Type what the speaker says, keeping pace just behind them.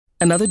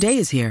Another day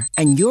is here,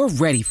 and you're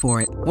ready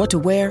for it. What to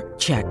wear?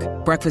 Check.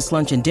 Breakfast,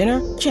 lunch, and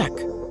dinner? Check.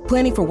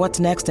 Planning for what's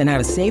next and how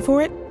to save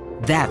for it?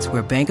 That's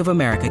where Bank of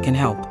America can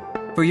help.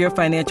 For your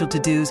financial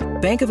to-dos,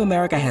 Bank of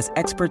America has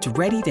experts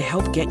ready to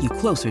help get you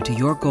closer to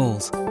your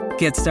goals.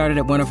 Get started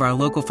at one of our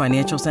local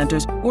financial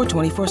centers or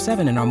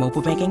 24/7 in our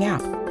mobile banking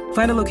app.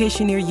 Find a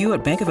location near you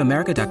at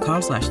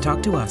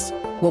bankofamerica.com/talktous.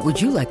 What would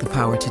you like the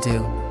power to do?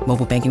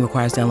 Mobile banking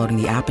requires downloading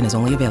the app and is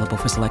only available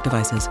for select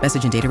devices.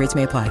 Message and data rates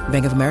may apply.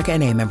 Bank of America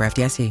N.A., member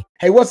FDIC.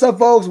 Hey, what's up,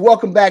 folks?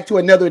 Welcome back to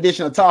another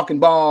edition of Talking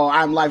Ball.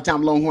 I'm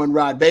lifetime Longhorn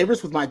Rod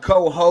Babers with my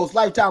co-host,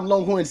 lifetime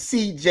Longhorn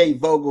CJ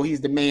Vogel.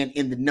 He's the man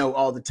in the know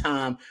all the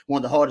time. One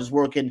of the hardest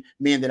working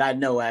men that I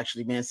know,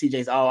 actually, man.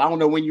 CJ's I don't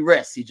know when you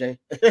rest, CJ.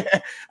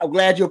 I'm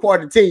glad you're a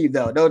part of the team,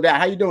 though. No doubt.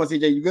 How you doing,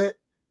 CJ? You good?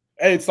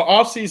 Hey, it's the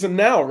off season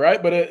now,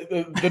 right? But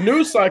the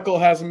news cycle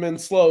hasn't been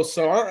slow,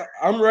 so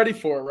I'm ready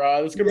for it,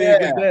 Rod. It's gonna be a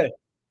good day.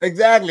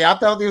 Exactly. I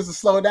thought it was to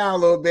slow down a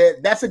little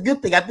bit. That's a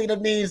good thing. I think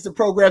that means the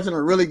program's in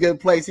a really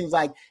good place. Seems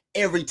like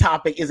every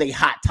topic is a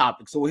hot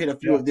topic. So we'll hit a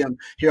few of them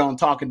here on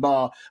Talking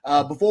Ball.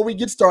 Before we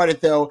get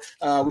started, though,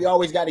 we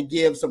always got to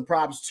give some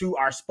props to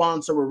our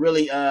sponsor. We're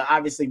really,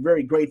 obviously,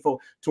 very grateful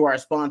to our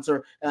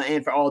sponsor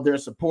and for all their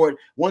support.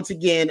 Once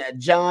again,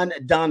 John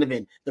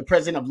Donovan, the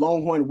president of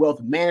Longhorn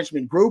Wealth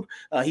Management Group.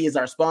 He is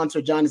our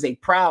sponsor. John is a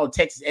proud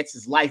Texas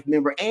Exes Life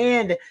member,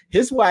 and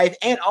his wife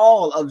and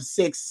all of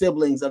 6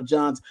 siblings of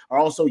John's are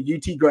also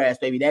UT grads,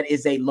 baby. That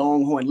is a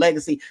Longhorn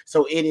legacy.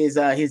 So it is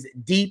his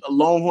deep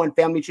Longhorn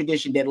family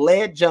tradition that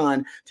led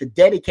John to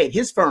dedicate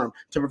his firm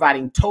to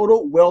providing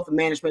total wealth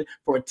management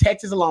for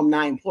Texas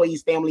alumni,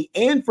 employees, family,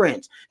 and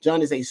friends.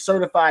 John is a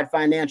certified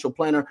financial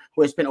planner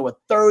who has spent over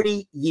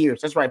 30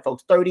 years. That's right,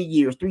 folks, 30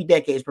 years, 3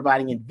 decades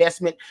providing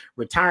investment,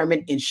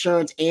 retirement,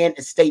 insurance, and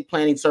estate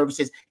planning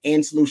services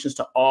and solutions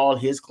to all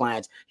his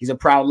clients. He's a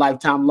proud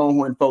lifetime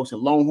Longhorn, folks,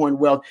 and Longhorn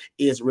Wealth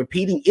is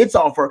repeating its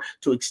offer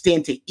to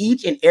extend to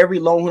each and every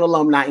Longhorn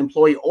alumni,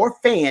 employee, or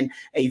fan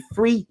a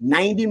free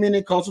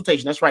 90-minute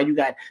consultation. That's right, you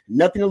got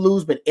nothing to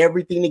lose but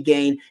everything to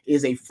gain.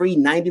 Is a free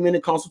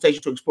 90-minute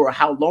consultation to explore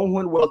how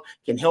Longhorn Wealth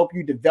can help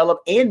you develop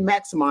and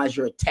maximize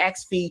your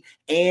tax-free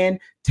and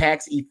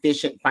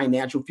tax-efficient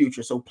financial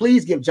future. So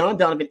please give John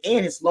Donovan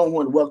and his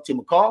Longhorn Wealth team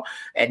a call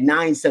at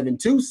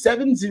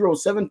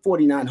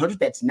 972-707-4900.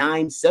 That's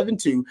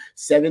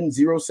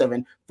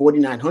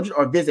 972-707-4900,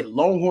 or visit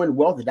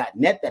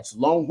longhornwealth.net. That's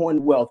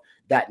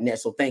longhornwealth.net.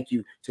 So thank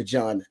you to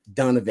John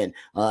Donovan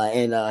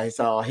and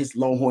his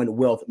Longhorn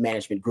Wealth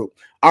Management Group.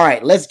 All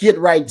right, let's get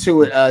right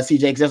to it,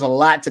 CJ, because there's a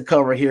lot to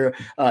cover here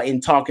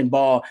in Talking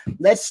Ball.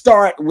 Let's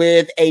start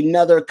with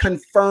another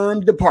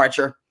confirmed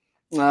departure.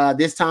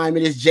 This time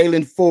it is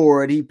Jaylan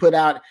Ford. He put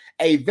out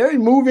a very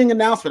moving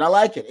announcement. I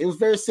like it. It was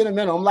very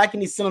sentimental. I'm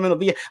liking these sentimental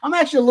videos. I'm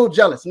actually a little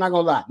jealous. I'm not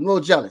going to lie. I'm a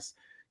little jealous.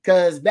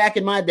 Because back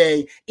in my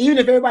day, even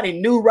if everybody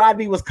knew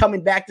Rodney was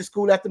coming back to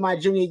school after my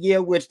junior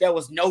year, which there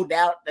was no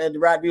doubt that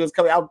Rodney was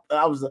coming out,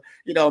 I was a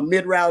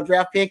mid-round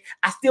draft pick,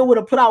 I still would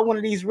have put out one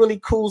of these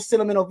really cool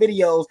sentimental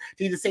videos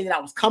to either say that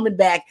I was coming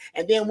back,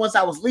 and then once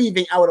I was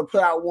leaving, I would have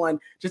put out one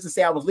just to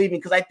say I was leaving,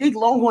 because I think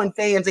Longhorn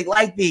fans, they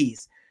like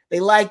these. They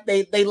like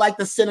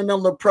the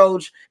sentimental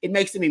approach. It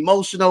makes them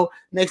emotional,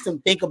 makes them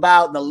think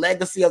about the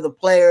legacy of the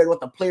player and what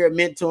the player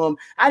meant to him.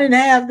 I didn't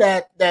have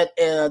that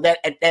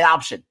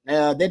option.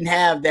 Didn't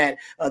have that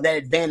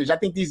advantage. I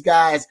think these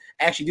guys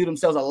actually do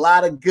themselves a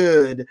lot of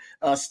good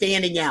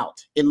standing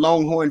out in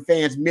Longhorn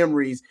fans'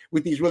 memories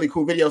with these really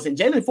cool videos. And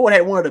Jaylan Ford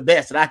had one of the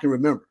best that I can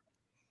remember.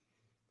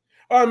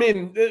 I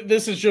mean,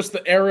 this is just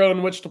the era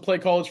in which to play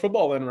college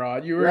football in,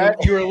 Rod. You were a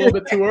little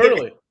bit too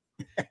early.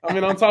 I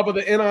mean, on top of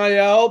the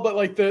NIL, but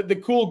like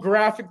the cool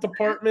graphic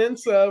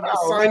departments of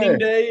signing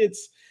day,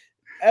 it's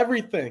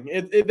everything.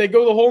 They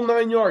go the whole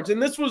 9 yards.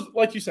 And this was,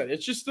 like you said,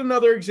 it's just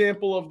another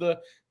example of the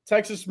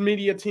Texas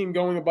media team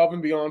going above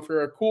and beyond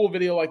for a cool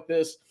video like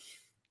this.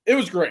 It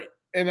was great.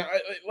 And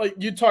like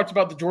you talked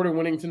about the Jordan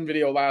Whittington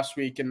video last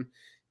week, and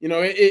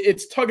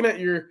it's tugging at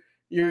your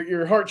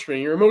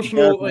heartstring, your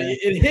emotional.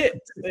 It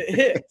hits.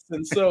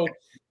 And so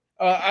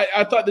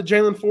I thought the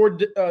Jaylan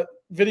Ford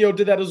video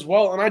did that as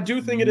well. And I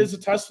do think it is a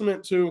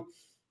testament to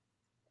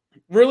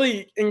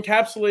really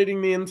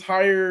encapsulating the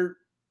entire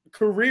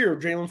career of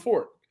Jaylan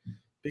Ford.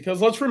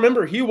 Because let's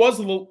remember, he was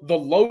the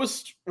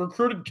lowest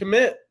recruited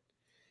commit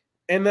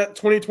in that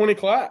 2020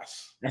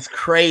 class. That's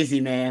crazy,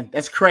 man.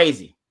 That's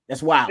crazy.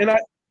 That's wild. And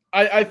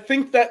I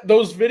think that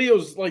those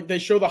videos, like, they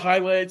show the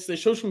highlights, they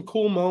show some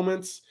cool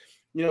moments,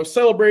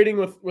 celebrating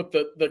with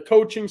the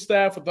coaching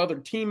staff, with other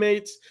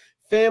teammates,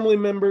 family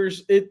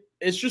members.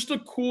 It's just a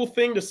cool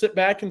thing to sit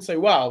back and say,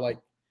 wow, like,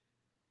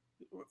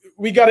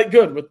 we got it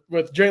good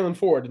with Jaylan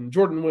Ford and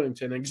Jordan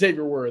Whittington and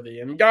Xavier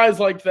Worthy and guys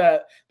like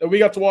that we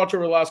got to watch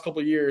over the last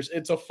couple of years.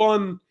 It's a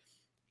fun,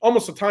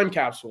 almost a time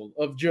capsule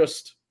of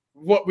just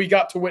what we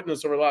got to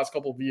witness over the last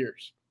couple of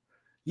years.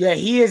 Yeah,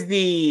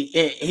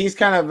 he's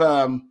kind of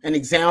an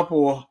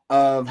example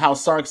of how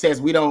Sark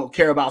says we don't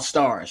care about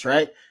stars,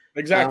 right?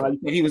 Exactly.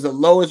 He was the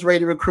lowest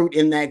rated recruit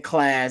in that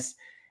class.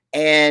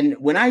 And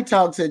when I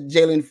talked to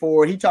Jaylan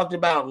Ford, he talked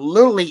about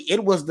literally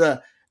it was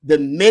the the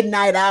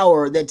midnight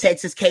hour that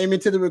Texas came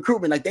into the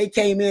recruitment. Like they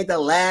came in at the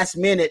last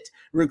minute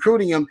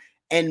recruiting him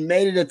and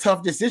made it a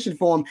tough decision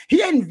for him.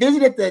 He hadn't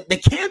visited the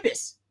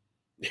campus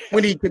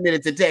when he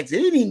committed to Texas.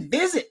 He didn't even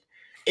visit.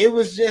 It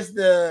was just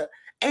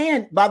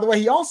and by the way,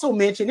 he also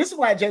mentioned, this is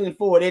why Jaylan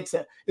Ford, it's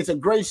a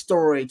great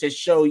story to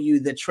show you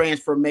the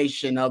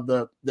transformation of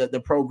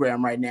the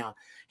program right now.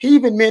 He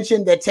even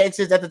mentioned that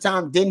Texas at the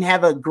time didn't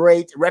have a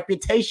great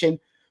reputation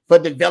for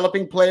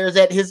developing players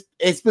at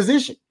his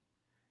position,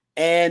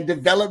 and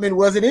development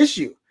was an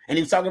issue. And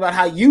he was talking about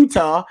how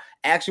Utah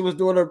actually was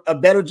doing a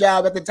better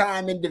job at the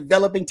time in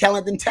developing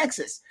talent than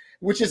Texas,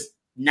 which is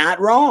not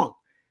wrong.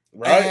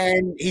 Right.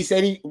 And he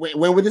said he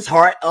went with his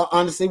heart,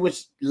 honestly,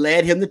 which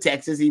led him to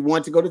Texas. He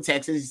wanted to go to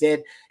Texas. He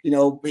said,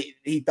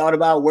 he thought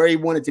about where he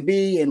wanted to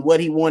be and what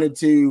he wanted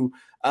to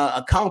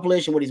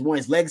accomplish and what he wanted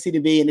his legacy to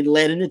be, and it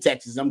led him to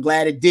Texas. I'm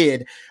glad it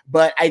did.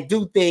 But I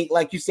do think,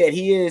 like you said,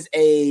 he is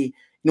a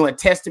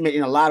testament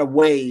in a lot of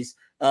ways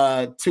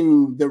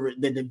to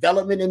the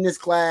development in this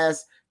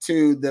class,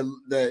 to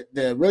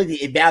the really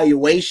the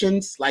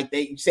evaluations. Like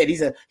they said,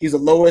 he's a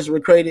lowest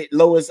rated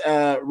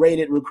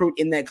recruit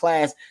in that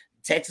class.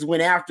 Texas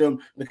went after him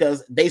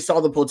because they saw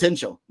the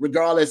potential,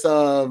 regardless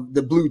of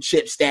the blue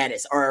chip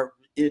status or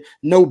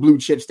no blue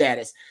chip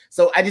status.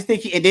 So I just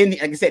think and then,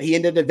 like I said, he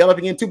ended up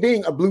developing into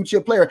being a blue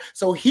chip player.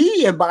 So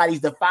he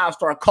embodies the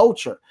 5-star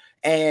culture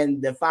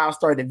and the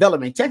 5-star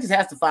development. Texas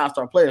has the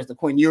 5-star players, the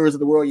Quinn Ewers of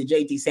the world, your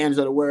JT Sanders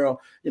of the world.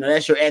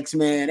 That's your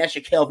X-Man, that's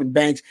your Kelvin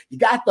Banks. You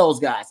got those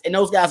guys, and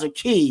those guys are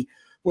key.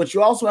 But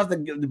you also have to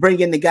bring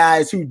in the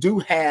guys who do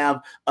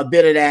have a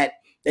bit of that.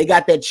 They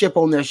got that chip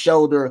on their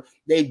shoulder.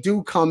 They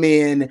do come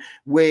in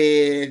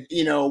with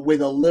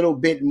a little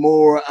bit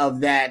more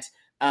of that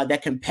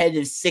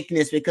competitive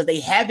sickness because they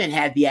haven't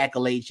had the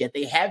accolades yet.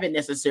 They haven't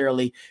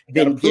necessarily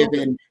been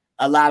given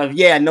a lot of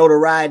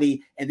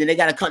notoriety, and then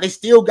they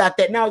still got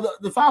that. Now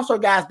the 5-star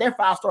guys, they're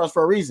 5-stars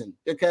for a reason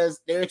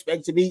because they're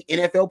expected to be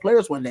NFL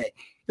players one day.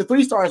 The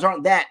 3-stars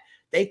aren't that.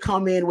 They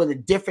come in with a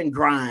different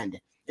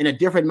grind and a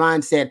different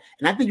mindset,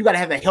 and I think you got to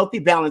have a healthy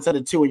balance of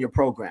the two in your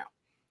program.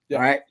 Yeah.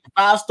 All right,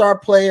 5-star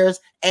players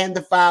and the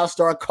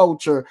 5-star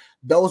culture.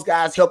 Those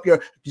guys help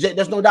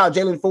there's no doubt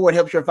Jaylan Ford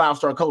helps your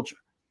 5-star culture.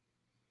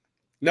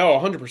 No,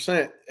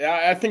 100%.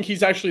 I think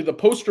he's actually the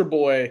poster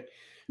boy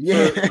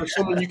for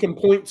someone you can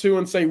point to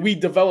and say, we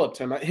developed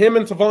him. Him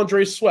and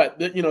Tavondre Sweat,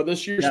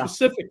 this year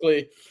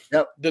specifically,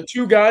 the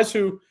two guys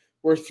who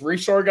were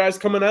 3-star guys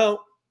coming out,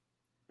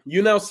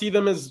 you now see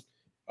them as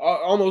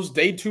almost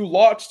day 2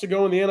 locks to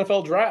go in the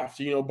NFL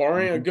draft,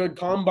 barring a good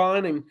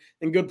combine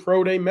and good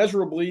pro day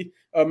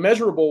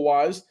measurable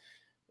wise.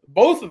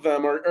 Both of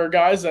them are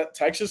guys that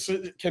Texas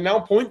can now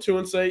point to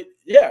and say,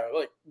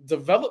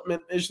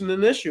 development isn't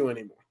an issue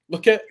anymore.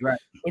 Look at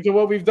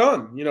what we've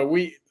done.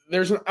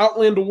 There's an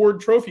Outland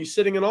Award trophy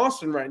sitting in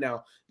Austin right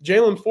now.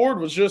 Jaylan Ford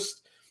was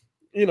just,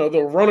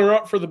 the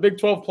runner-up for the Big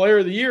 12 Player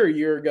of the Year a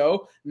year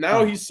ago.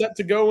 Now he's set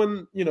to go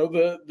in,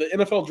 the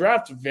NFL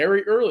draft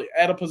very early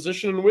at a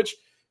position in which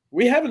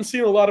we haven't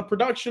seen a lot of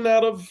production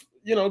out of,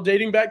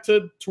 dating back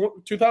to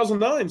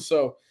 2009.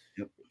 So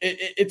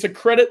it's a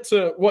credit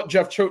to what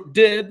Jeff Choate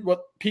did,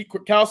 what Pete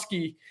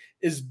Kwiatkowski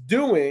is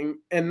doing,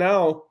 and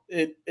now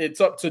it's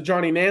up to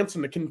Johnny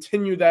Nansen to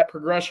continue that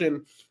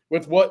progression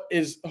with what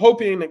is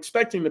hoping and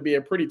expecting to be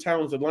a pretty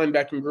talented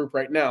linebacking group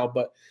right now.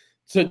 But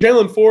to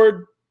Jaylan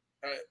Ford,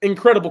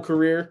 incredible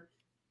career.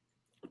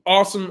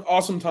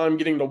 Awesome time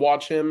getting to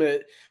watch him.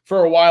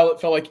 For a while,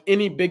 it felt like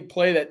any big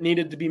play that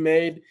needed to be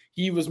made,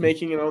 he was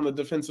making it on the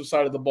defensive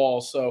side of the ball.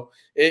 So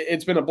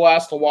it's been a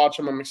blast to watch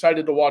him. I'm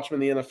excited to watch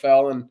him in the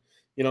NFL. And,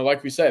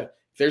 like we said,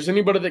 if there's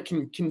anybody that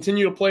can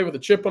continue to play with a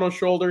chip on his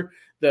shoulder,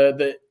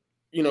 the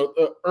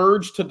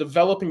urge to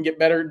develop and get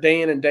better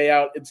day in and day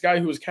out, it's a guy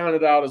who was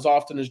counted out as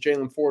often as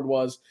Jaylan Ford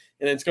was,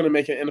 and it's going to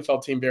make an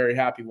NFL team very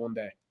happy one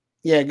day.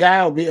 Yeah,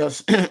 guy will be,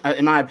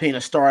 in my opinion,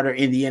 a starter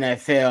in the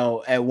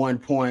NFL at one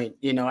point.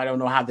 I don't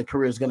know how the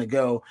career is going to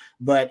go,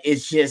 but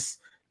it's just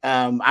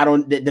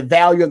the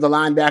value of the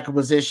linebacker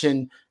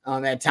position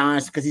at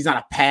times, because he's not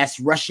a pass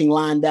rushing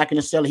linebacker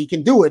necessarily. He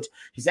can do it.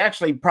 He's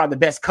actually probably the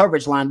best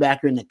coverage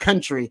linebacker in the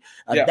country.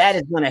 That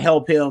is going to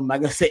help him,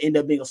 like I said, end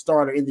up being a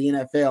starter in the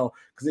NFL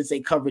because it's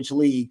a coverage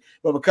league.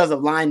 But because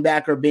of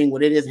linebacker being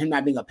what it is, him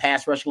not being a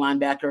pass rushing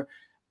linebacker,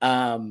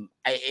 and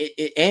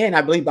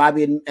I believe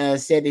Bobby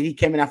said that he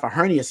came in off a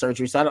hernia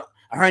surgery. So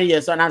a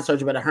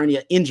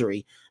hernia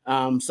injury.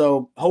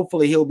 So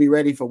hopefully he'll be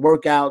ready for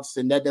workouts,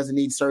 and that doesn't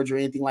need surgery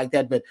or anything like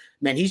that. But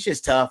man, he's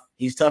just tough.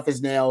 He's tough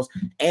as nails.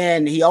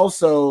 And he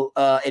also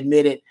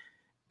admitted,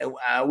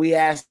 we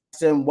asked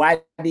him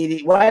why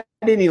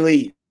didn't he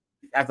leave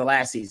after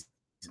last season?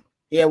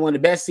 He had one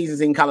of the best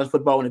seasons in college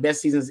football, one of the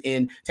best seasons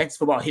in Texas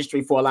football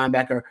history for a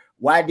linebacker.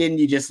 Why didn't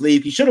you just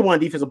leave? He should have won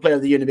Defensive Player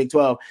of the Year in the Big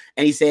 12.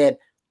 And he said,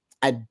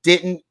 I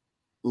didn't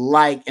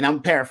like, and I'm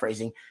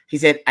paraphrasing, he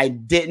said, I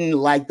didn't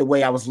like the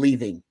way I was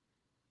leaving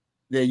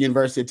the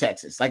University of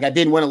Texas. Like, I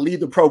didn't want to leave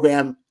the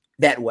program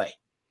that way,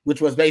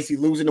 which was basically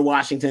losing to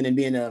Washington and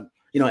being an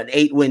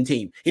 8-win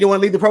team. He didn't want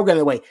to leave the program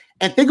that way.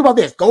 And think about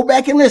this. Go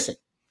back and listen.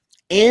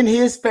 In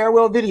his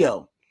farewell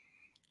video,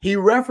 he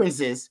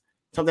references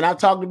something I've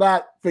talked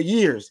about for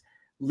years.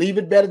 Leave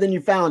it better than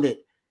you found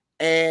it.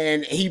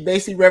 And he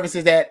basically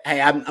references that, hey,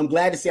 I'm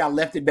glad to say I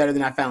left it better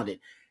than I found it.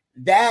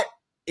 That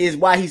is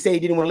why he said he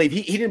didn't want to leave.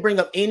 He didn't bring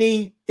up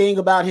anything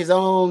about his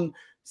own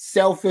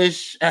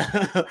selfish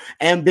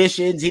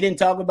ambitions. He didn't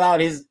talk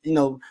about his,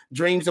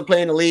 dreams of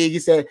playing the league. He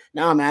said,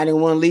 "No, man, I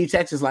didn't want to leave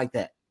Texas like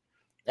that."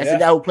 That's the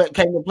guy who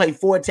came to play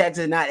for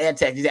Texas, not at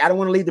Texas. He said, "I don't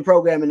want to leave the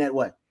program in that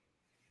way."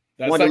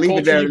 That's that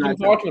culture you've been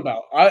talking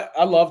about.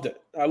 I loved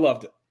it. I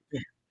loved it.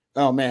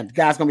 Oh man, the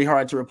guy's gonna be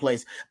hard to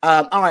replace.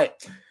 All right.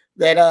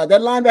 That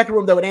linebacker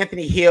room though with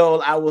Anthony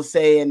Hill, I will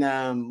say,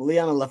 and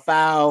Leon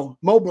Lafau,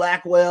 Mo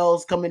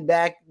Blackwell's coming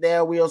back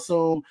there, we'll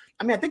assume.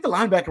 I mean, I think the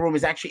linebacker room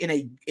is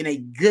actually in a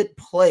good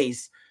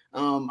place.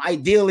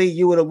 Ideally,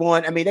 you would have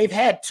won. I mean, they've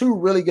had two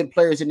really good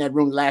players in that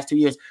room the last 2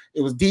 years.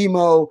 It was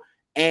Demo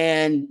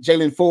and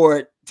Jaylan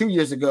Ford 2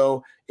 years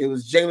ago. It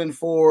was Jaylan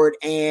Ford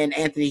and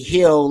Anthony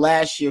Hill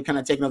last year, kind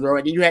of taking over the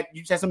road. Then you had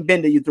some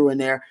Bender you threw in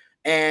there.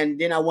 And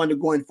then I wonder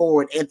going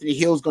forward, Anthony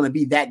Hill's going to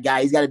be that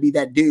guy. He's got to be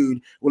that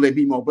dude. Will it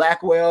be Mo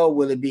Blackwell?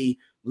 Will it be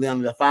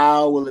Leon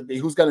Lafau? Will it be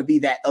who's going to be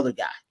that other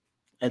guy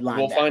at linebacker?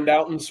 We'll find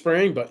out in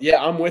spring. But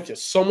yeah, I'm with you.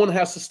 Someone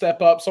has to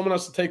step up. Someone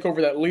has to take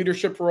over that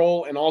leadership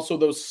role and also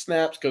those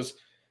snaps, because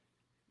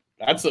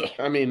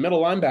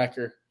middle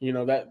linebacker.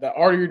 That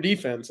heart of your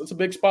defense. That's a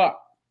big spot.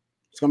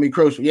 It's going to be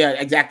crucial. Yeah,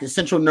 exactly.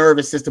 Central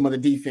nervous system of the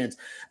defense.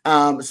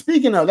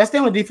 Speaking of, let's stay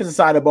on the defensive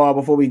side of the ball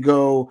before we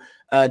go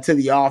to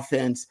the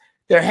offense.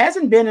 There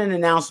hasn't been an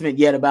announcement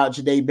yet about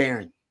Jahdae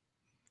Barron.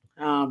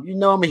 I'm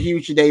a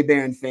huge Jahdae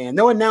Barron fan.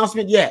 No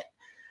announcement yet.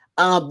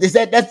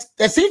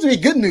 That seems to be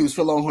good news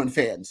for Longhorn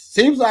fans.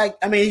 Seems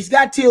like, he's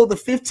got till the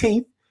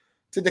 15th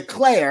to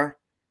declare,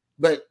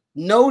 but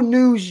no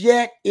news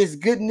yet is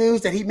good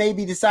news that he may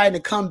be deciding to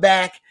come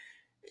back.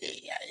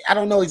 I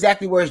don't know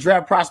exactly where his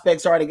draft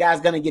prospects are. The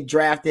guy's going to get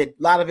drafted.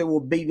 A lot of it will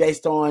be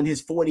based on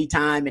his 40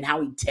 time and how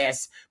he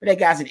tests. But that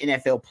guy's an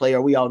NFL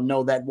player. We all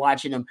know that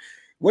watching him.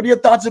 What are your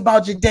thoughts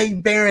about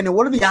Jahdae Barron, and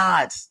what are the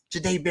odds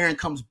Jahdae Barron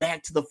comes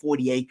back to the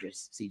 40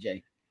 acres,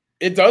 CJ?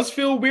 It does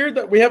feel weird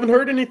that we haven't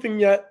heard anything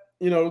yet.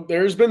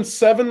 There's been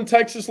 7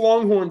 Texas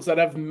Longhorns that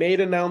have made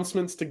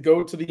announcements to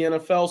go to the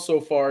NFL so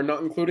far,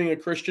 not including a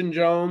Christian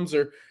Jones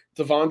or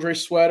Devondre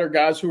Sweat or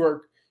guys who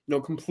are,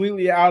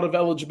 completely out of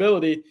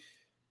eligibility.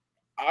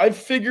 I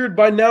figured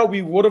by now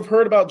we would have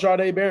heard about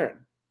Jahdae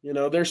Barron.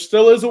 There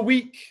still is a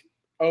week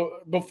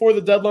before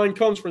the deadline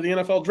comes for the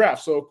NFL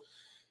draft. So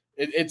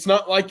it's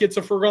not like it's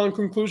a foregone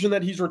conclusion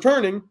that he's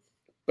returning,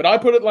 but I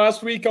put it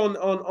last week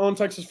on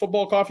Texas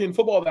Football, Coffee and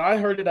Football that I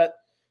heard it at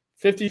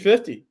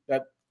 50-50,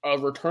 that a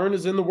return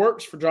is in the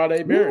works for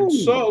Jahdae Barron.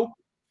 Ooh. So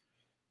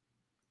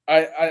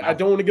I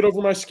don't want to get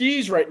over my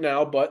skis right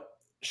now, but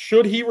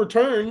should he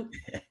return,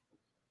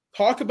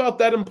 talk about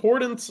that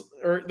importance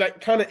or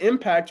that kind of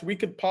impact we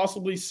could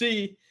possibly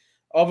see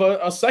of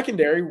a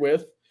secondary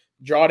with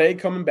Jahdae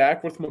coming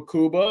back with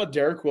Makuba,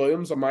 Derek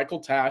Williams, a Michael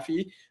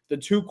Taffy, the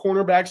 2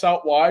 cornerbacks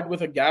out wide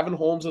with a Gavin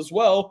Holmes as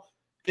well.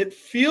 It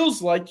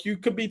feels like you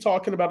could be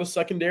talking about a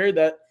secondary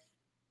that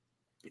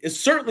is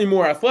certainly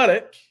more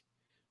athletic,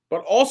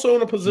 but also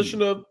in a position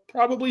to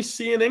probably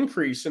see an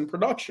increase in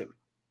production.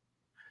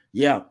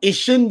 Yeah, it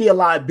shouldn't be a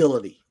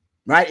liability,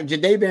 right? If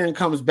Jahdae Barron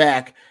comes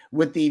back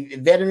with the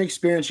veteran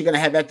experience you're going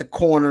to have at the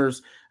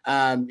corners,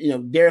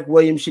 Derek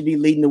Williams should be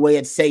leading the way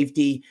at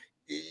safety.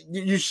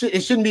 It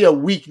shouldn't be a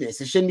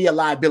weakness. It shouldn't be a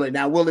liability.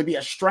 Now, will it be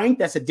a strength?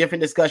 That's a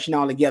different discussion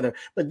altogether.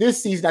 But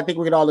this season, I think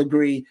we could all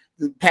agree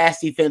the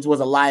pass defense was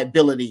a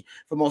liability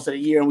for most of the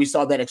year, and we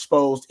saw that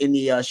exposed in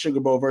the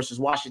Sugar Bowl versus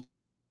Washington.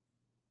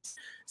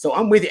 So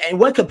I'm with you. And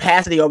what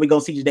capacity are we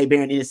going to see Jahdae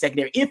Barron in the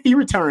secondary if he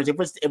returns? If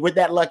we're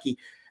that lucky,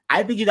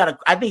 I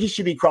think he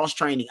should be cross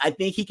training. I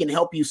think he can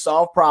help you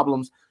solve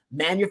problems,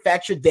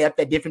 manufacture depth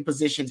at different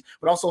positions,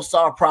 but also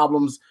solve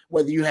problems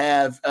whether you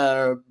have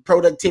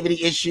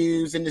productivity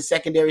issues in the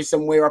secondary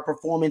somewhere or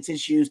performance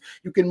issues.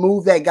 You can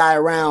move that guy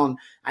around.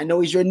 I know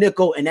he's your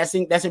nickel, and that's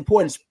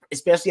important,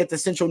 especially at the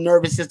central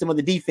nervous system of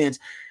the defense.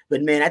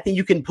 But, man, I think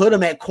you can put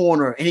him at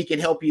corner, and he can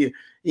help you,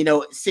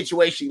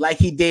 situation like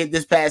he did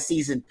this past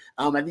season.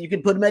 I think you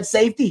can put him at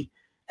safety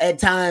at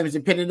times,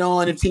 depending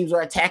on if teams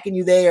are attacking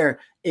you there,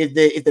 if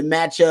the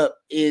matchup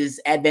is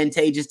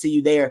advantageous to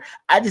you there.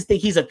 I just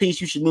think he's a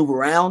piece you should move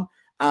around.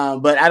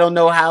 But I don't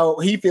know how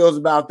he feels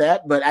about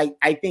that, but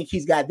I think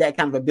he's got that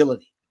kind of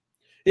ability.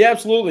 He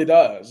absolutely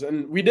does.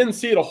 And we didn't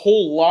see it a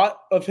whole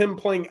lot of him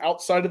playing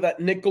outside of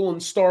that nickel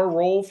and star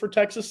role for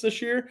Texas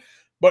this year.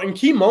 But in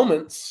key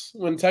moments,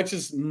 when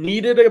Texas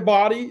needed a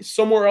body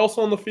somewhere else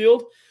on the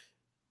field,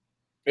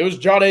 it was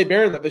Jahdae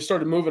Barron that they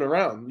started moving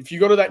around. If you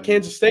go to that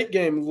Kansas State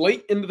game,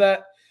 late into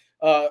that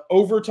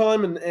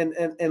overtime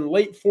and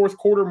late fourth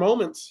quarter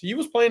moments, he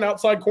was playing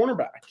outside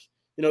cornerback.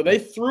 They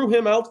threw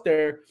him out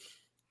there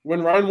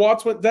when Ryan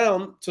Watts went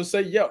down to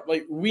say,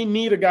 we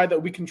need a guy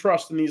that we can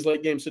trust in these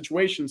late game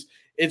situations.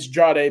 It's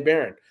Jahdae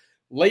Barron.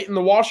 Late in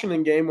the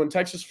Washington game, when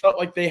Texas felt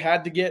like they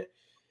had to get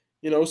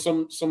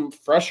some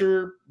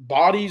fresher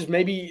bodies,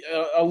 maybe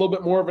a little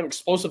bit more of an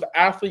explosive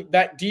athlete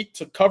back deep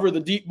to cover the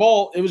deep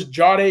ball. It was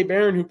Jahdae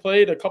Barron who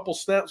played a couple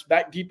snaps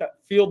back deep at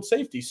field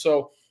safety.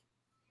 So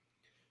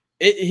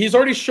he's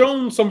already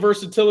shown some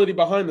versatility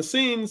behind the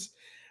scenes.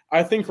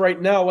 I think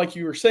right now, like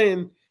you were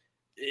saying,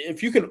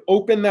 if you can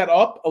open that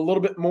up a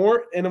little bit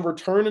more in a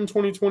return in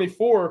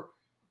 2024,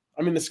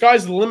 I mean, the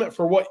sky's the limit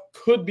for what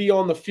could be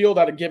on the field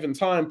at a given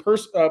time.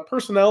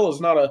 Personnel is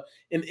not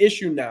an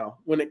issue now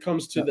when it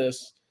comes to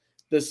this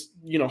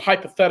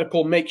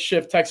hypothetical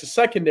makeshift Texas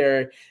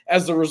secondary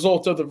as a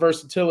result of the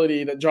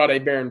versatility that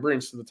Jahdae Barron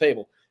brings to the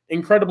table.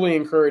 Incredibly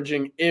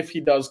encouraging if he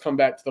does come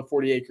back to the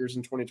 40 acres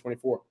in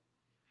 2024.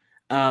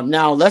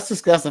 Now let's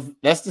discuss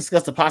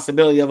the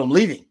possibility of him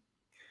leaving.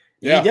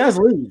 Yeah. He does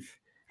leave.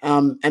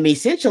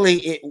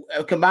 Essentially,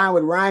 combined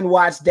with Ryan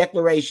Watt's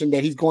declaration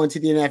that he's going to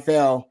the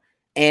NFL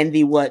and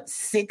the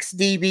 6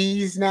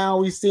 DBs now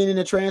we've seen in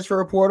the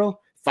transfer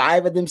portal,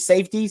 5 of them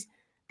safeties,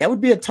 that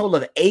would be a total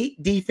of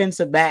 8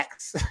 defensive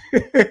backs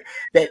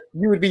that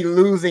you would be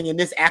losing in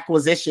this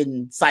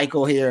acquisition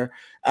cycle here.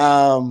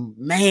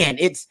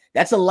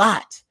 That's a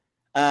lot.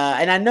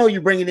 And I know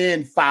you're bringing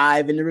in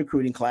 5 in the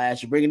recruiting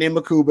class. You're bringing in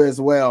Makuba as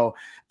well.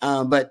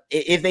 But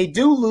if they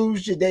do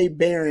lose Jahdae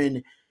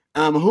Barron,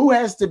 who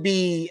has to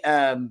be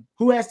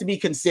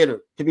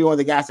considered to be one of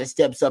the guys that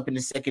steps up in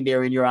the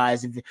secondary in your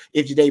eyes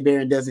if Jahdae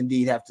Barron does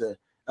indeed have to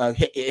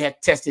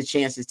test his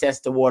chances,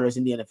 test the waters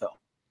in the NFL?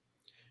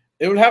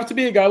 It would have to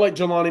be a guy like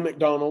Jelani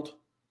McDonald.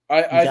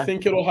 I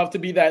think it'll have to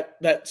be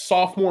that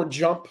sophomore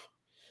jump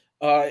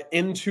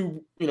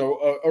into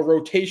a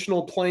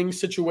rotational playing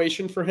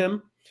situation for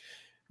him.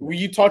 When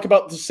you talk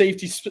about the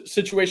safety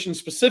situation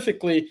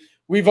specifically,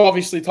 we've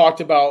obviously talked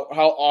about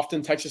how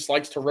often Texas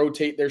likes to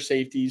rotate their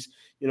safeties,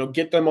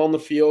 get them on the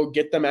field,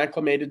 get them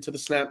acclimated to the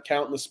snap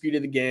count and the speed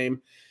of the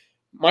game.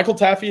 Michael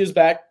Taffy is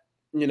back.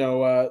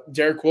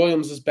 Derek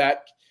Williams is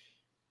back.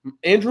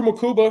 Andrew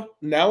Makuba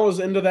now is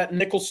into that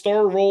nickel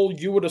star role,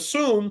 you would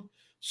assume.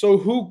 So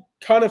who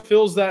kind of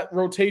fills that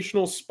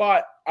rotational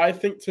spot? I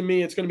think to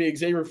me it's going to be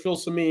Xavier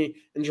Filsaime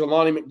and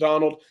Jelani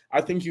McDonald.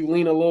 I think you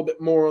lean a little bit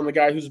more on the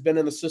guy who's been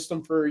in the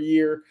system for a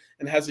year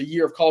and has a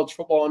year of college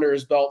football under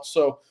his belt.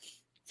 So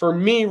for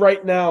me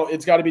right now,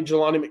 it's got to be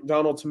Jelani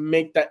McDonald to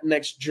make that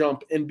next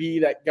jump and be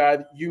that guy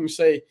that you can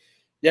say,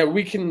 yeah,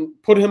 we can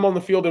put him on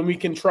the field and we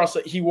can trust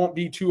that he won't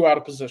be too out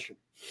of position.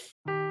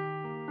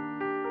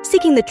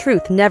 Seeking the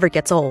truth never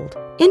gets old.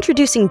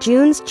 Introducing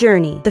June's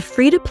Journey, the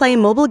free-to-play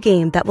mobile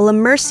game that will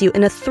immerse you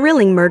in a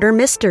thrilling murder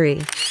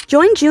mystery.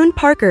 Join June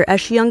Parker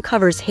as she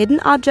uncovers hidden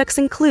objects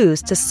and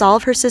clues to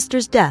solve her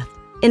sister's death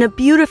in a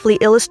beautifully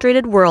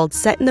illustrated world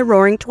set in the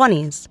Roaring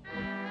 '20s.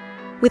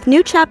 With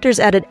new chapters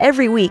added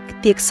every week,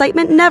 the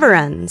excitement never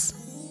ends.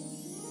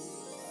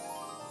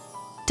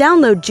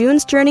 Download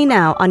June's Journey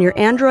now on your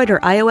Android or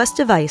iOS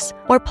device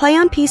or play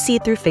on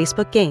PC through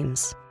Facebook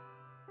Games.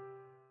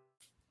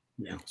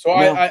 Yeah. So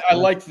I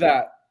like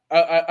that.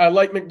 I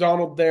like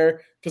McDonald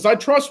there because I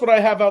trust what I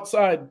have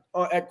outside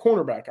at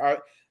cornerback.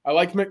 I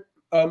like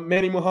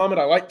Manny Muhammad.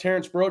 I like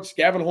Terrence Brooks.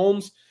 Gavin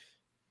Holmes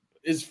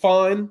is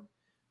fine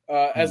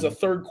as a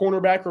third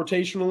cornerback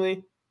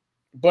rotationally,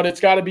 but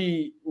it's got to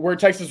be where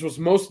Texas was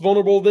most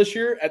vulnerable this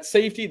year at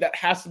safety. That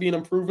has to be an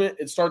improvement.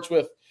 It starts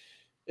with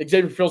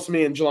Xavier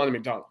Filsaime and Jelani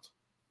McDonald.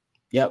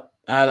 Yep.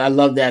 I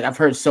love that. I've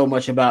heard so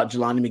much about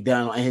Jelani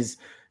McDonald and his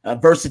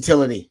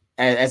versatility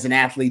as an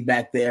athlete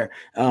back there.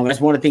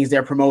 That's one of the things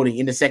they're promoting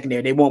in the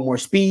secondary. They want more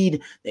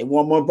speed, they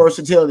want more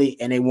versatility,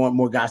 and they want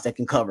more guys that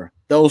can cover.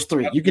 Those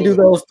 3. Absolutely. You can do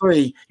those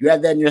 3. You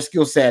have that in your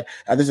skill set.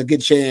 There's a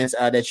good chance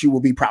that you will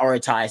be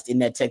prioritized in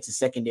that Texas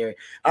secondary.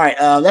 All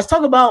right, let's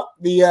talk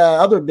about the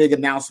other big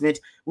announcement.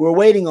 We're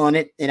waiting on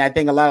it, and I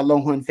think a lot of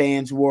Longhorn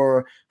fans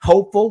were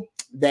hopeful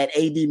that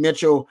A.D.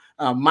 Mitchell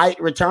might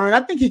return.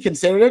 I think he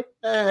considered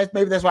it.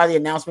 Maybe that's why the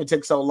announcement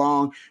took so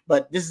long.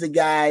 But this is a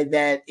guy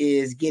that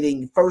is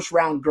getting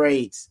first-round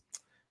grades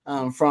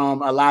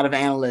from a lot of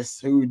analysts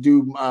who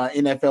do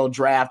NFL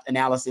draft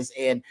analysis,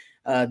 and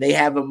they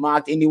have him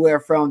mocked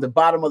anywhere from the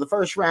bottom of the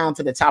first round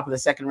to the top of the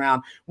second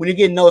round. When you're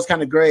getting those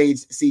kind of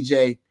grades,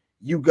 CJ,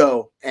 you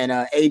go. And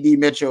A.D.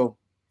 Mitchell,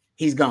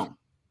 he's gone.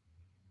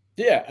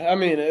 Yeah, I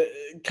mean,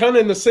 kind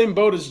of in the same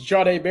boat as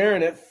Jahdae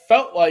Barron. It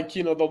felt like,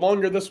 the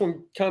longer this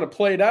one kind of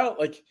played out,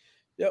 like,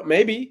 yeah,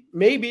 maybe,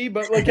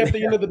 but like at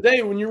the end of the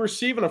day, when you're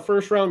receiving a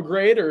first-round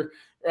grade or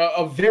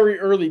a very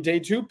early day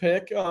 2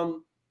 pick,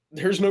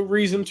 there's no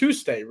reason to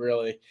stay,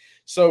 really.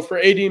 So for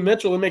A.D.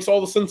 Mitchell, it makes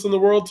all the sense in the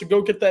world to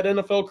go get that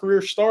NFL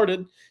career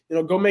started,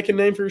 go make a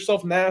name for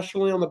yourself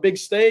nationally on the big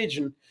stage.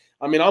 And,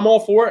 I mean, I'm all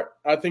for it.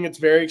 I think it's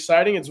very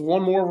exciting. It's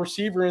one more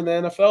receiver in the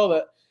NFL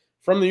that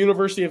from the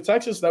University of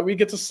Texas that we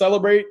get to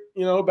celebrate,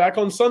 back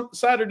on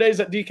Saturdays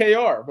at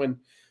DKR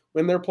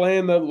when they're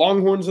playing the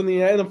Longhorns in the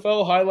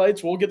NFL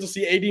highlights. We'll get to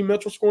see A.D.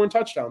 Mitchell scoring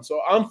touchdowns.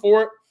 So I'm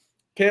for it.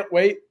 Can't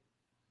wait.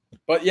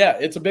 But, yeah,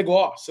 it's a big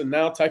loss. And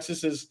now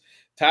Texas is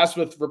tasked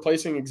with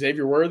replacing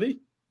Xavier Worthy,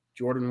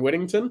 Jordan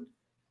Whittington,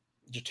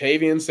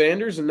 Jatavian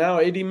Sanders, and now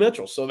A.D.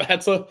 Mitchell. So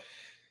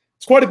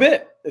it's quite a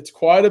bit. It's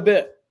quite a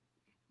bit.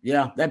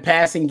 Yeah, that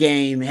passing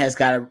game has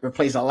got to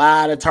replace a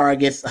lot of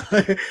targets.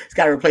 It's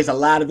got to replace a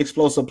lot of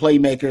explosive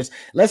playmakers.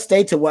 Let's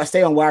stay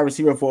on wide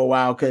receiver for a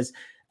while because,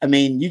 I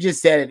mean, you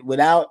just said it.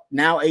 Without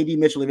now A.D.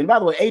 Mitchell leaving. By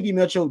the way, A.D.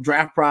 Mitchell,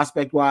 draft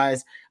prospect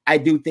wise, I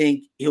do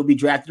think he'll be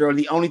drafted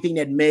early. The only thing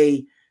that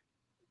may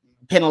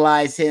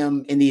penalize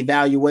him in the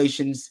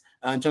evaluations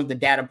in terms of the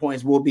data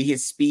points will be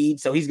his speed.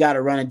 So he's got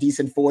to run a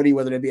decent 40,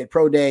 whether it be at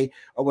pro day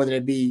or whether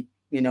it be,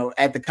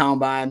 at the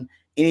combine.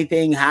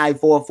 Anything high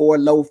 4.4,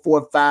 low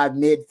 4.5,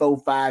 mid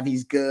 4.5,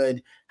 he's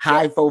good.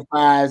 High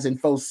 4.5s and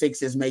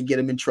 4.6s may get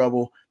him in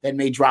trouble. That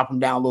may drop him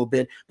down a little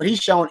bit. But he's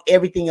shown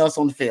everything else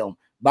on film: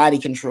 body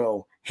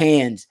control,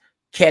 hands,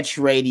 catch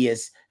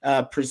radius,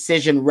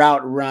 precision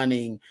route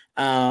running,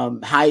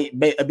 high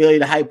ability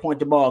to high point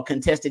the ball,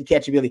 contested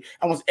catch ability.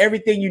 Almost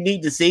everything you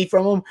need to see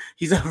from him,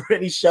 he's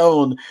already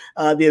shown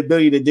the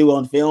ability to do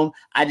on film.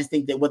 I just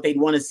think that what they'd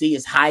want to see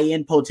is high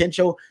end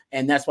potential,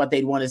 and that's what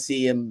they'd want to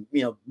see him,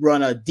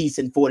 run a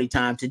decent 40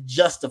 time to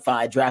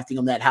justify drafting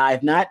him that high.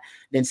 If not,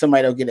 then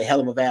somebody will get a hell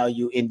of a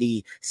value in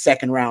the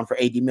second round for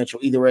A.D.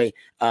 Mitchell. Either way,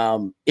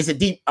 it's a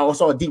deep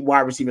wide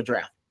receiver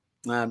draft.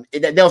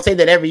 They'll say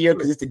that every year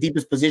because it's the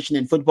deepest position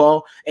in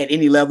football at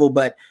any level,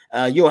 but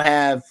you'll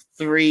have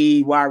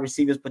 3 wide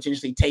receivers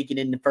potentially taken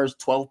in the first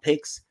 12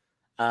 picks.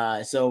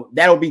 So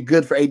that'll be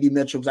good for A.D.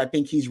 Mitchell because I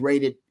think he's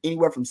rated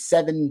anywhere from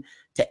 7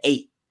 to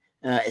 8.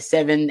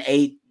 7,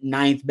 8,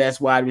 9th best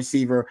wide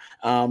receiver.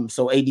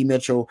 So A.D.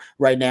 Mitchell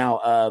right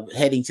now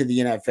heading to the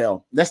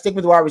NFL. Let's stick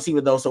with the wide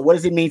receiver though. So what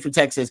does it mean for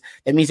Texas?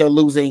 That means they're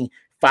losing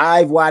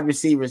 5 wide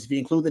receivers. If you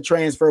include the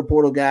transfer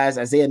portal guys,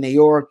 Isaiah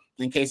Nayor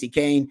and Casey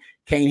Kane.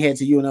 Kane head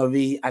to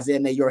UNLV. Isaiah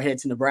Nayor head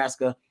to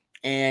Nebraska.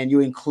 And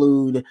you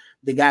include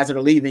the guys that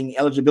are leaving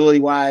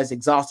eligibility-wise,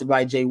 exhausted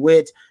by Jay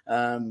Witt,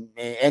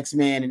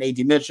 X-Man, and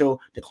A.D.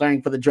 Mitchell,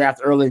 declaring for the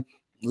draft early. A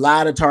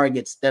lot of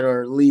targets that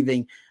are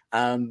leaving.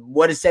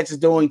 What is Texas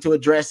doing to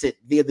address it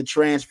via the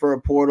transfer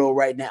portal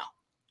right now?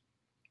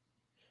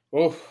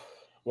 Oh,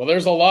 well,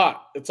 there's a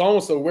lot. It's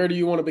almost a where do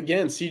you want to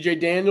begin? C.J.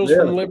 Daniels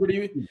from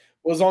Liberty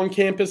was on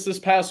campus this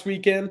past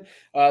weekend.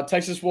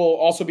 Texas will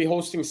also be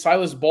hosting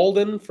Silas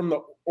Bolden from the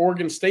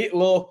Oregon State, a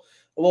little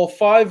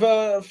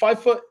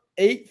 5'8",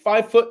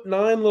 5'9",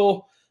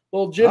 little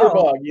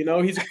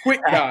jitterbug. He's a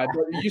quick guy,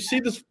 but you see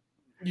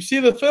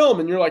the film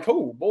and you're like,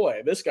 oh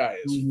boy, this guy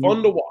is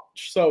fun to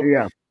watch. So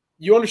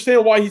you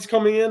understand why he's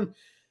coming in.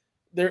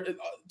 There,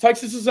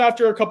 Texas is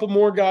after a couple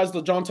more guys.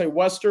 LaJohntay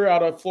Wester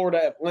out of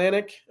Florida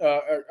Atlantic,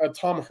 a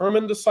Tom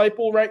Herman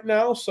disciple right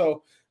now.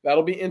 So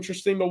that'll be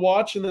interesting to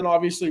watch. And then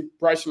obviously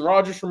Bryson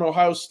Rogers from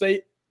Ohio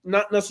State,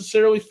 not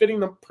necessarily fitting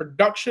the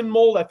production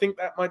mold. I think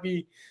that might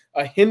be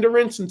a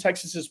hindrance in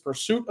Texas's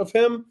pursuit of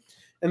him.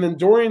 And then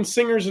Dorian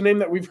Singer is a name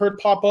that we've heard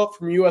pop up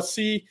from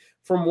USC,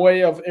 from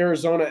way of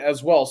Arizona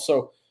as well.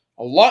 So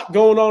a lot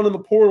going on in the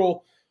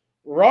portal.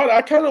 Rod,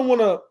 I kind of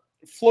want to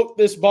float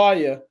this by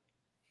you.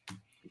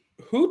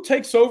 Who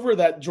takes over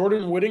that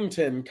Jordan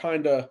Whittington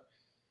kind of?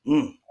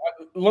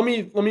 Let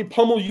me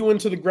pummel you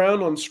into the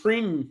ground on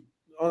screen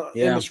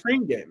in the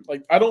screen game.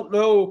 Like, I don't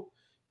know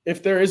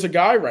if there is a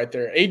guy right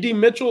there. A.D.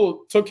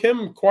 Mitchell took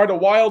him quite a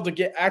while to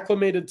get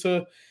acclimated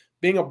to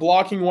being a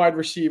blocking wide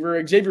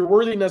receiver. Xavier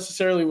Worthy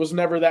necessarily was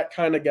never that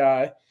kind of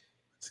guy.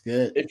 That's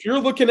good. If you're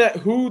looking at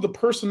who the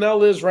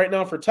personnel is right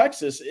now for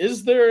Texas,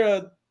 is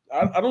there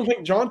I don't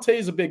think Jonte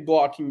is a big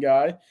blocking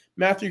guy.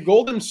 Matthew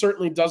Golden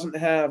certainly doesn't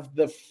have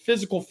the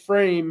physical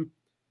frame.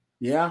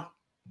 Yeah,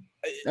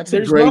 that's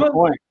a great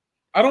point.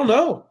 I don't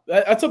know.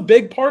 That's a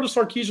big part of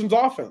Sarkisian's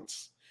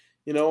offense.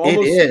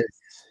 Almost, it is.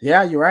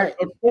 Yeah, you're right.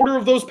 A quarter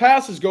of those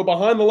passes go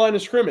behind the line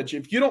of scrimmage.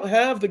 If you don't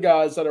have the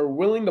guys that are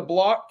willing to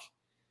block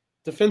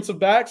defensive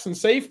backs and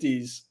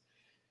safeties,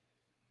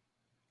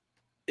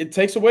 it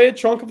takes away a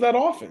chunk of that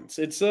offense.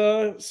 It's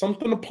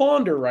something to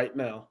ponder right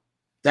now.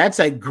 That's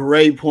a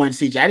great point,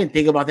 CJ. I didn't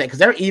think about that because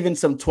there are even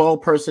some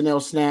 12 personnel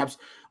snaps,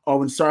 or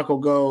when Sark will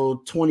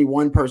go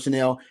 21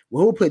 personnel,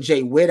 we'll put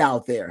Jay Witt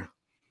out there.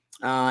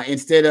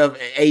 Instead of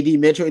A.D.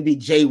 Mitchell, it'd be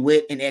Jay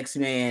Witt and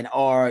X-Man,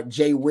 or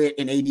Jay Witt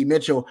and A.D.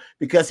 Mitchell,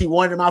 because he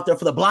wanted him out there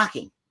for the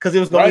blocking. Because it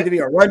was going to either be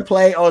a run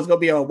play, or it's going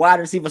to be a wide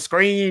receiver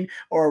screen,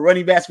 or a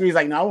running back screen. He's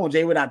like, no, I want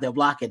Jay Witt out there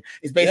blocking.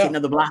 It's basically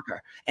another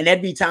blocker. And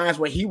there'd be times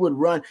where he would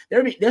run.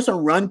 There's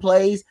some run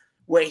plays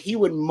where he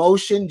would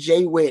motion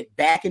Jay Witt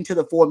back into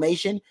the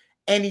formation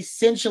and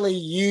essentially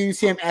use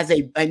him as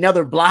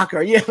another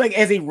blocker. Yeah, like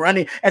as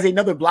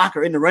another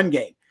blocker in the run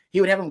game. He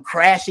would have him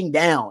crashing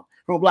down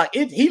from a block.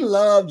 He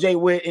loved Jay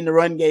Witt in the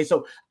run game.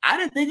 So I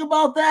didn't think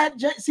about that,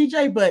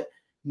 CJ, but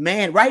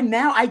man, right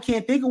now I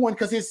can't think of one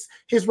because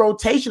his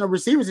rotation of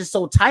receivers is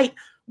so tight.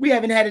 We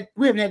haven't had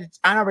an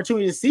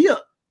opportunity to see a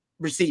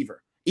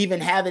receiver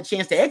even have a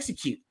chance to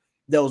execute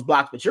those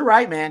blocks. But you're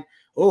right, man.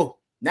 Oh,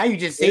 now you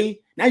just see.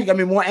 Now you got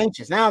me more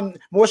anxious. Now I'm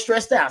more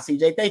stressed out,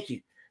 CJ. Thank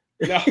you.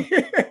 Yeah.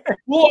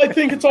 Well, I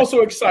think it's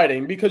also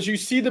exciting because you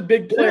see the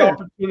big play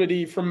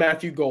opportunity from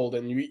Matthew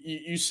Golden.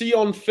 You see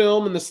on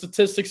film and the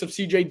statistics of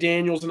C.J.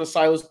 Daniels and the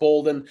Silas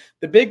Bolden,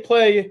 the big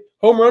play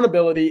home run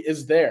ability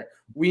is there.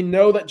 We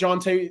know that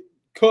Jonte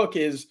Cook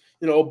is,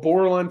 a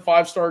borderline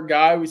 5-star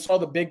guy. We saw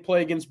the big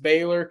play against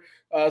Baylor,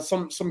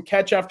 some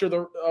catch after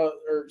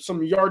or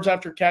some yards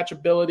after catch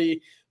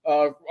ability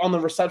on the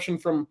reception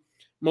from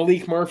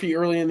Malik Murphy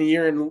early in the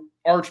year and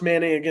Arch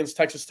Manning against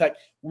Texas Tech.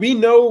 We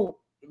know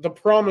the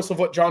promise of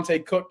what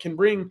Jonte Cook can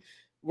bring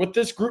with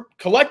this group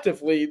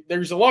collectively.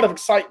 There's a lot of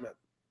excitement.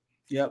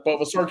 Yeah, but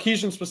with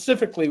Sarkisian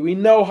specifically, we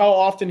know how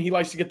often he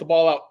likes to get the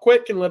ball out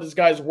quick and let his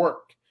guys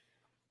work.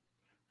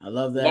 I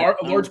love that.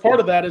 A large part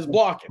of that is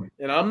blocking.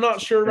 And I'm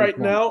not sure right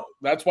now.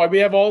 That's why we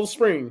have all the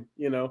spring.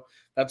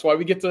 That's why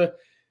we get to,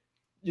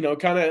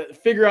 kind of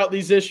figure out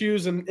these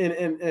issues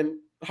and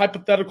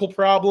hypothetical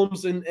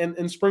problems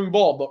in spring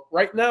ball. But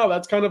right now,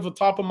 that's kind of the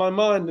top of my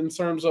mind in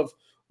terms of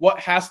what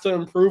has to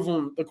improve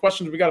and the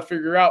questions we got to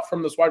figure out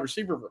from this wide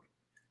receiver room.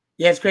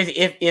 Yeah, it's crazy.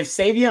 If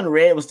Savion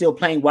Red was still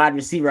playing wide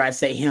receiver, I'd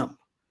say him.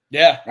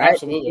 Yeah, right?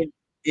 Absolutely.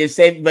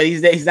 But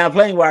he's not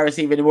playing wide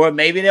receiver anymore.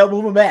 Maybe they'll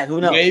move him back. Who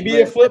knows?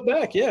 Maybe a flip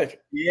back. Yeah.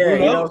 Yeah, you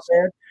know what I'm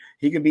saying?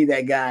 He could be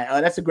that guy.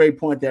 That's a great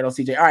point there,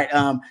 CJ. All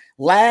right.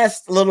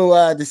 Last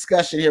little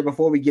discussion here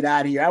before we get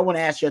out of here. I want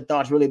to ask your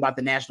thoughts really about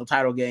the national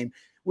title game.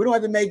 We don't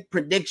have to make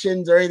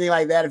predictions or anything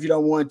like that if you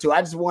don't want to.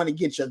 I just want to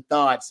get your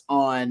thoughts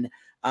on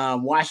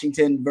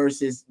Washington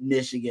versus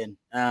Michigan.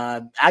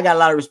 I got a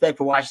lot of respect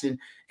for Washington,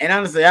 and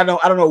honestly, I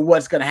don't know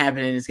what's going to happen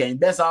in this game.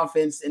 Best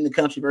offense in the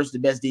country versus the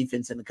best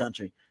defense in the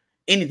country.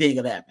 Anything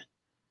could happen.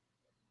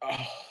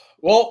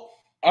 Well,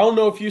 I don't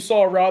know if you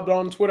saw, Rob,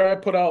 on Twitter, I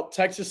put out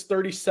Texas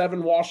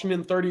 37,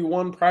 Washington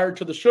 31 prior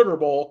to the Sugar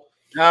Bowl,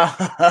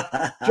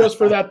 just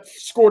for that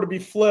score to be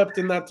flipped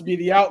and that to be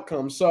the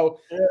outcome.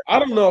 So I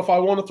don't know if I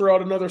want to throw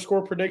out another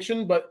score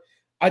prediction, but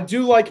I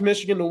do like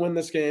Michigan to win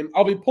this game.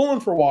 I'll be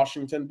pulling for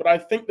Washington, but I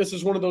think this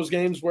is one of those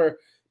games where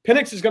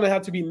Penix is going to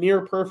have to be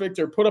near perfect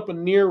or put up a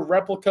near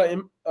replica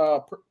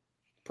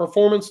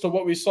performance to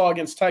what we saw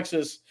against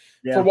Texas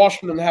for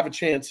Washington to have a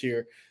chance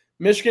here.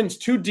 Michigan's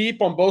too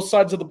deep on both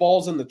sides of the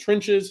balls in the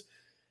trenches.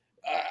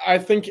 I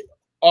think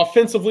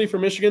offensively for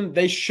Michigan,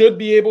 they should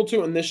be able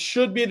to, and this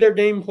should be their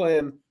game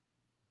plan,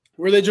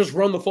 where they just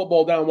run the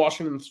football down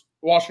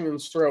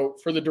Washington's throat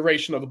for the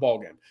duration of the ball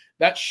game.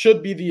 That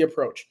should be the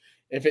approach.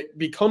 If it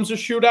becomes a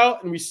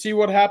shootout and we see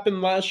what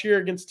happened last year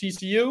against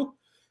TCU,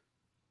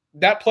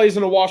 that plays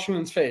into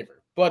Washington's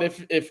favor. But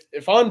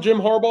if I'm Jim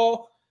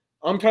Harbaugh,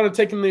 I'm kind of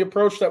taking the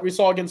approach that we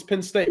saw against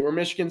Penn State, where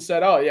Michigan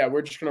said, oh, yeah,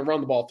 we're just going to run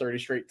the ball 30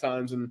 straight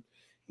times, and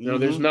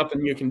there's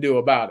nothing you can do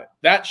about it.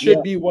 That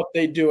should be what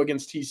they do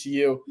against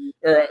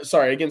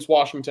against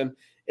Washington.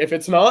 If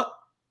it's not,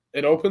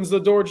 it opens the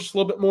door just a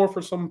little bit more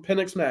for some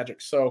Penix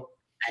magic. So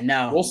I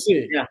know. We'll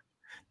see. Yeah.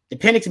 The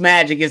Penix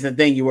magic is the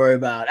thing you worry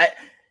about.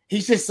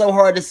 He's just so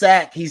hard to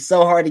sack. He's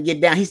so hard to get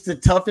down. He's the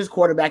toughest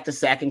quarterback to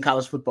sack in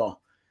college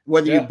football.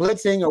 Whether you're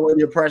blitzing or whether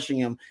you're pressuring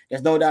him,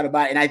 there's no doubt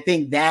about it. And I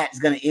think that's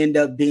going to end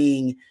up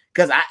being –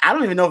 because I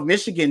don't even know if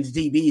Michigan's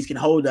DBs can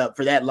hold up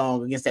for that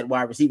long against that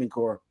wide receiving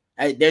core.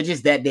 They're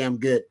just that damn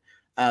good.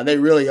 They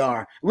really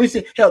are. We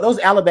see – those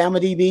Alabama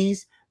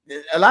DBs,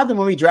 a lot of them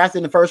when we drafted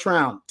in the first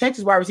round,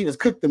 Texas wide receivers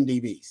cooked them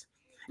DBs.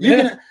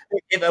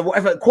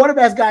 If a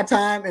quarterback's got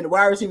time and the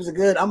wide receivers are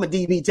good, I'm a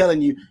DB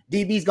telling you,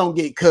 DB's going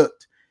to get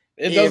cooked.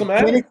 It doesn't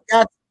matter.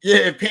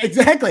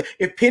 Exactly.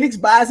 If Penix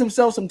buys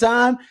himself some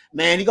time,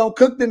 man, he's going to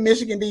cook the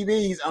Michigan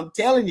DBs. I'm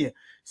telling you.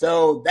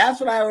 So that's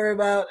what I worry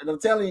about. And I'm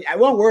telling you, I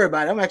won't worry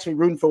about it. I'm actually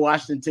rooting for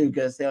Washington too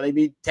because they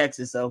beat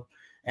Texas. So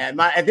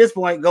at this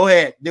point, go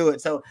ahead, do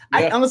it. So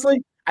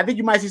honestly, I think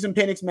you might see some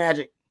Penix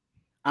magic.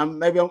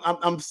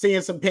 I'm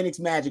seeing some Penix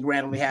magic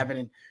randomly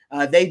happening.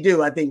 They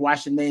do. I think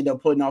Washington may end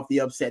up putting off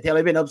the upset. Hell,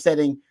 they've been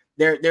upsetting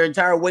their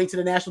entire way to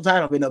the national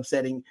title. Been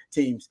upsetting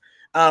teams.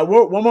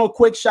 One more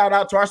quick shout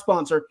out to our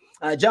sponsor,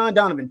 John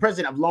Donovan,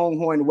 president of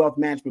Longhorn Wealth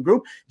Management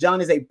Group.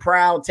 John is a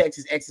proud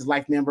Texas Exes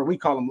Life member. We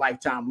call them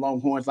lifetime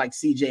Longhorns like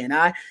CJ and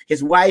I.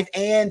 His wife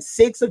and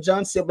 6 of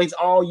John's siblings,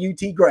 all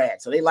UT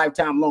grads. So they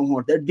lifetime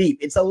Longhorns. They're deep.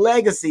 It's a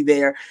legacy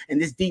there.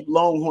 And this deep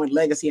Longhorn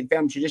legacy and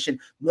family tradition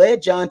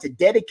led John to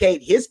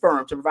dedicate his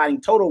firm to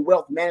providing total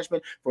wealth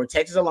management for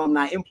Texas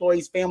alumni,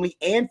 employees, family,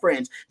 and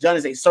friends. John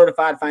is a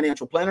certified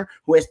financial planner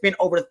who has spent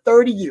over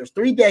 30 years,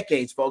 3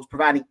 decades, folks,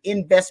 providing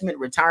investment,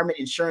 retirement,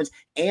 insurance,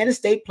 and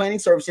estate planning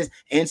services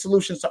and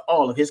solutions to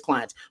all of his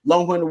clients.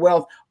 Longhorn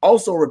Wealth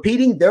also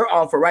repeating their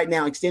offer right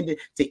now, extended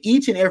to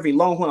each and every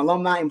Longhorn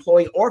alumni,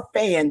 employee, or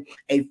fan,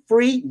 a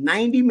free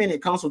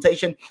 90-minute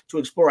consultation to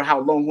explore how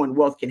Longhorn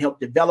Wealth can help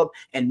develop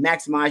and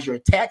maximize your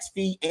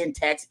tax-free and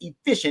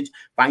tax-efficient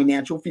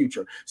financial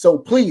future. So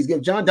please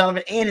give John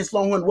Donovan and his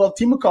Longhorn Wealth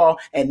team a call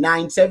at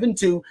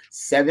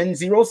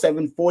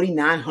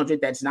 972-707-4900.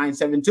 That's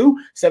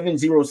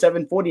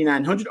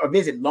 972-707-4900, or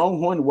visit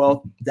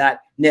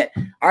longhornwealth.net.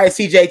 All right,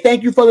 CJ,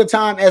 thank you for the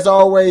time as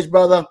always,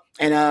 brother.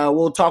 And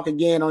we'll talk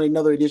again on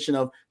another edition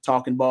of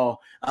Talking Ball.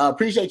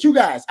 Appreciate you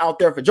guys out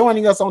there for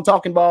joining us on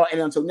Talking Ball.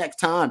 And until next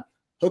time,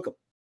 hook 'em.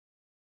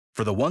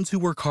 For the ones who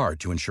work hard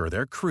to ensure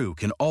their crew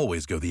can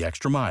always go the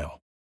extra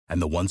mile,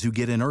 and the ones who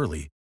get in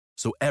early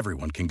so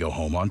everyone can go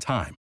home on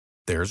time,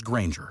 there's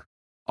Grainger,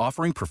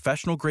 offering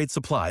professional-grade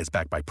supplies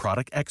backed by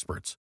product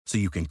experts so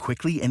you can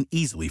quickly and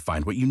easily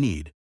find what you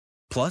need.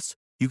 Plus,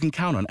 you can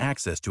count on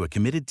access to a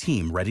committed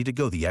team ready to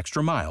go the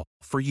extra mile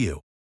for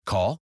you.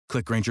 Call,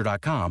 click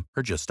Grainger.com,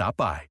 or just stop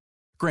by.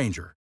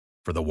 Grainger,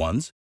 for the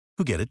ones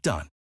who get it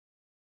done.